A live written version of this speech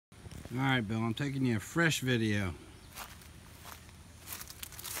Alright, Bill, I'm taking you a fresh video.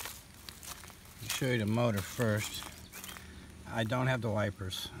 I'll show you the motor first. I don't have the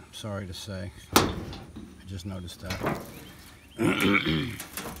wipers, I'm sorry to say. I just noticed that.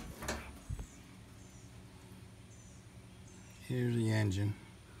 Here's the engine.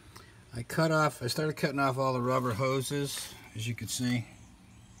 I started cutting off all the rubber hoses, as you can see.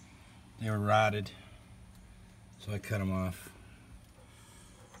 They were rotted, so I cut them off.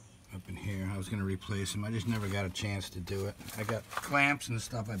 Up in here, I was going to replace them. I just never got a chance to do it. I got clamps and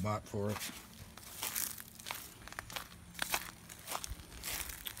stuff I bought for it.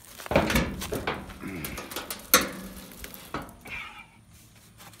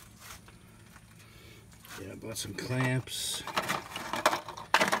 Yeah, I bought some clamps.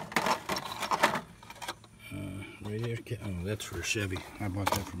 Right here. Oh, that's for a Chevy. I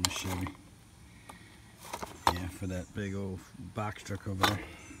bought that from a Chevy. Yeah, for that big old box truck over there.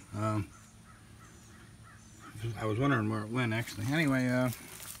 I was wondering where it went actually. Anyway,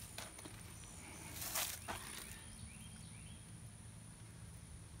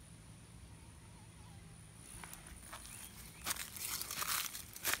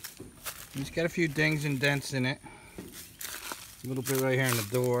 it's got a few dings and dents in it. A little bit right here in the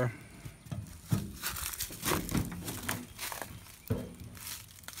door.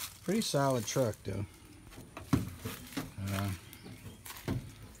 Pretty solid truck though.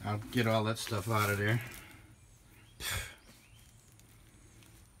 I'll get all that stuff out of there.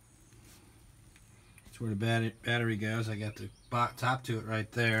 That's where the battery goes. I got the top to it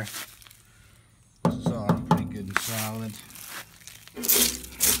right there. This is all pretty good and solid.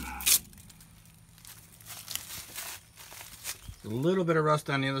 A little bit of rust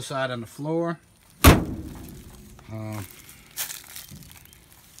on the other side on the floor.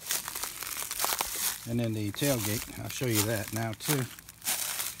 And then the tailgate, I'll show you that now too.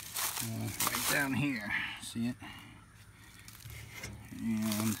 Right down here, see it?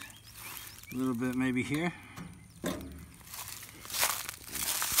 And a little bit maybe here.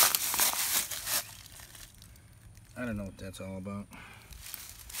 I don't know what that's all about.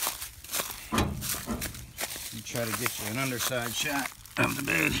 Let me try to get you an underside shot of the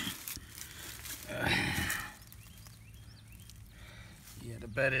bed. Yeah, the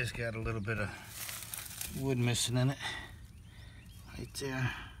bed has got a little bit of wood missing in it. Right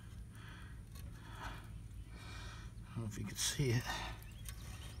there. I don't know if you can see it.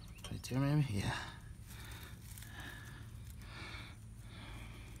 Right there maybe? Yeah.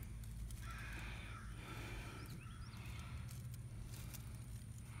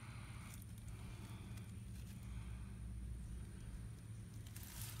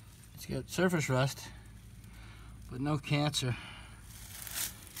 It's got surface rust, but no cancer.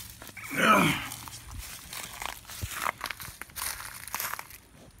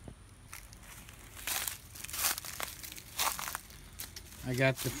 I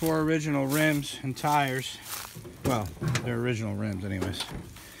got the 4 original rims and tires. Well, they're original rims anyways.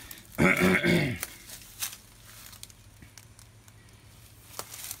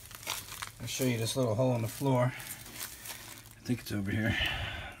 I'll show you this little hole in the floor. I think it's over here.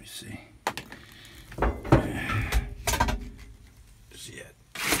 Let me see. See it.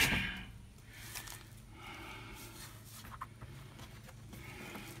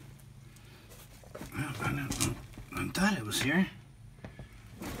 I thought it was here.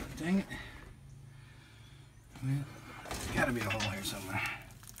 Dang it. Well, there's got to be a hole here somewhere.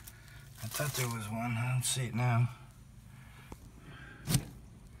 I thought there was one. I don't see it now.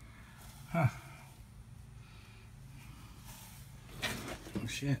 Huh. Oh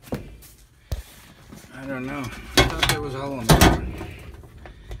shit. I don't know. I thought there was a hole in the floor.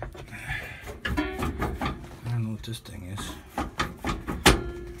 I don't know what this thing is.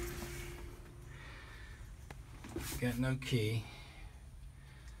 Got no key.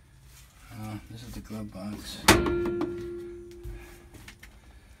 This is the glove box.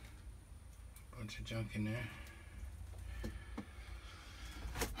 Bunch of junk in there.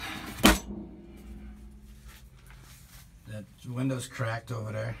 That window's cracked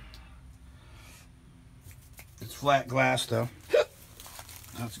over there. It's flat glass though.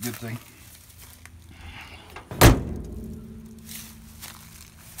 That's a good thing.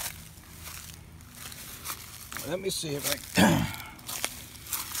 Let me see if I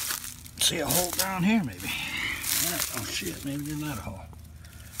see a hole down here maybe. Oh shit, maybe there's not a hole.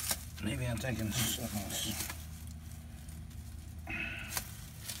 Maybe I'm thinking something else.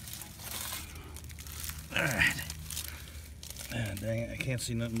 Alright. Ah, dang it, I can't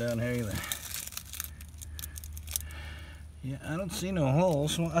see nothing down here either. Yeah, I don't see no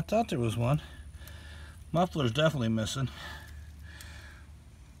holes. Well, I thought there was one. Muffler's definitely missing.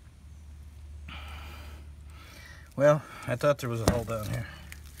 Well, I thought there was a hole down here.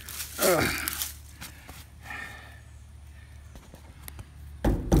 Ugh.